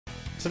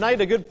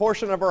Tonight, a good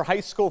portion of our high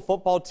school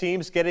football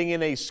teams getting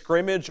in a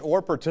scrimmage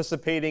or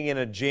participating in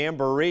a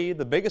jamboree.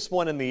 The biggest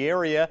one in the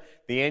area,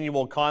 the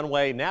annual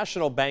Conway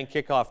National Bank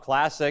Kickoff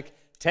Classic.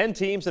 10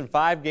 teams and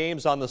 5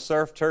 games on the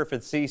surf turf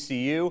at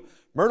CCU.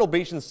 Myrtle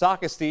Beach and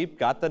Saukesty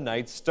got the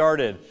night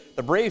started.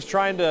 The Braves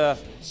trying to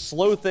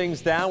slow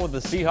things down with the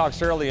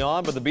Seahawks early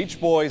on, but the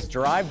Beach Boys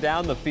drive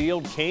down the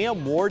field.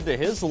 Cam Ward to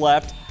his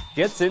left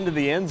gets into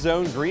the end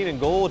zone. Green and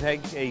gold had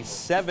a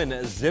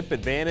 7-zip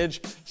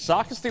advantage.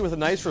 Saukesty with a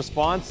nice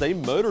response. They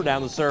motor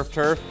down the surf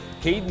turf.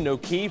 Caden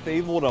O'Keefe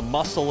able to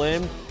muscle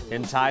in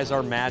and ties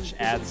our match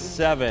at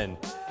 7.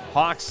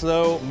 Hawks,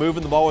 though,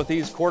 moving the ball with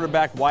ease.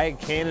 Quarterback Wyatt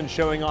Cannon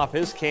showing off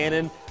his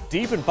cannon.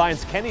 Deep and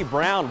finds Kenny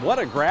Brown. What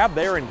a grab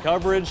there in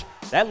coverage.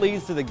 That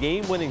leads to the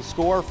game-winning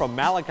score from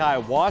Malachi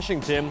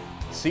Washington.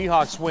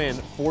 Seahawks win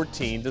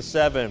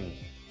 14-7.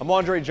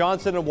 Amandre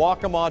Johnson and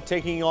Waccamaw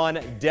taking on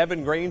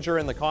Devin Granger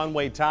and the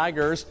Conway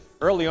Tigers.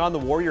 Early on, the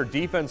Warrior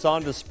defense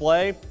on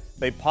display.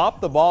 They pop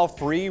the ball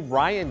free.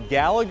 Ryan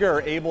Gallagher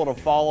able to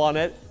fall on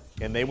it,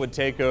 and they would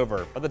take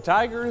over. But the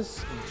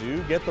Tigers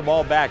do get the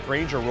ball back.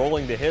 Granger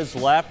rolling to his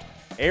left.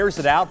 Airs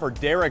it out for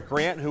Derek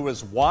Grant, who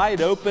is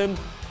wide open.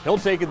 He'll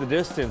take it the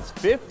distance,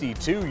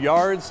 52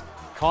 yards.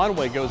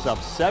 Conway goes up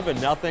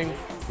 7-0.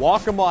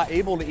 Waccamaw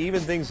able to even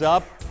things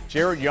up.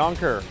 Jared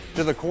Yonker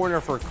to the corner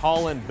for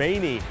Colin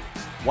Bainey.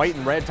 White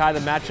and red tie the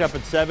matchup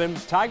at 7.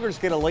 Tigers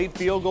get a late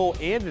field goal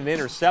and an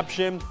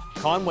interception.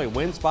 Conway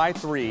wins by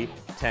 3,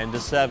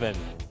 10-7.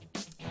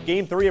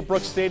 Game 3 at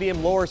Brooks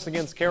Stadium, Loris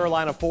against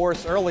Carolina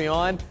Forest. Early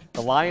on,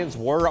 the Lions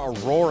were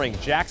roaring.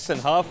 Jackson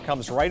Huff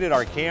comes right at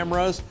our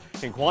cameras,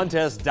 and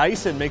Quantes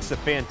Dyson makes a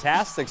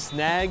fantastic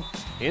snag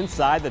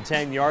inside the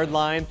 10-yard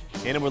line,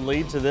 and it would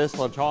lead to this.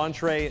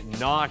 LaTontre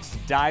Knox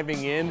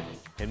diving in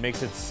and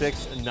makes it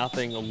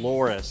 6-0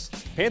 Loris.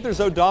 Panthers,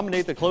 though,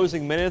 dominate the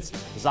closing minutes.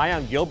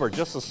 Zion Gilbert,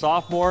 just a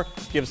sophomore,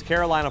 gives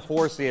Carolina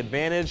Forest the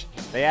advantage.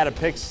 They add a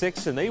pick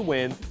 6 and they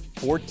win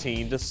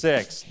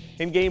 14-6.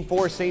 In Game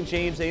 4, St.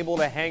 James able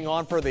to hang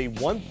on for the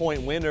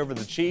 1-point win over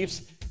the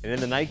Chiefs. And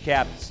in the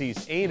nightcap,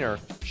 sees Aner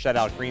shut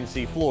out Green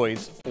Sea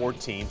Floyd's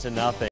 14-0.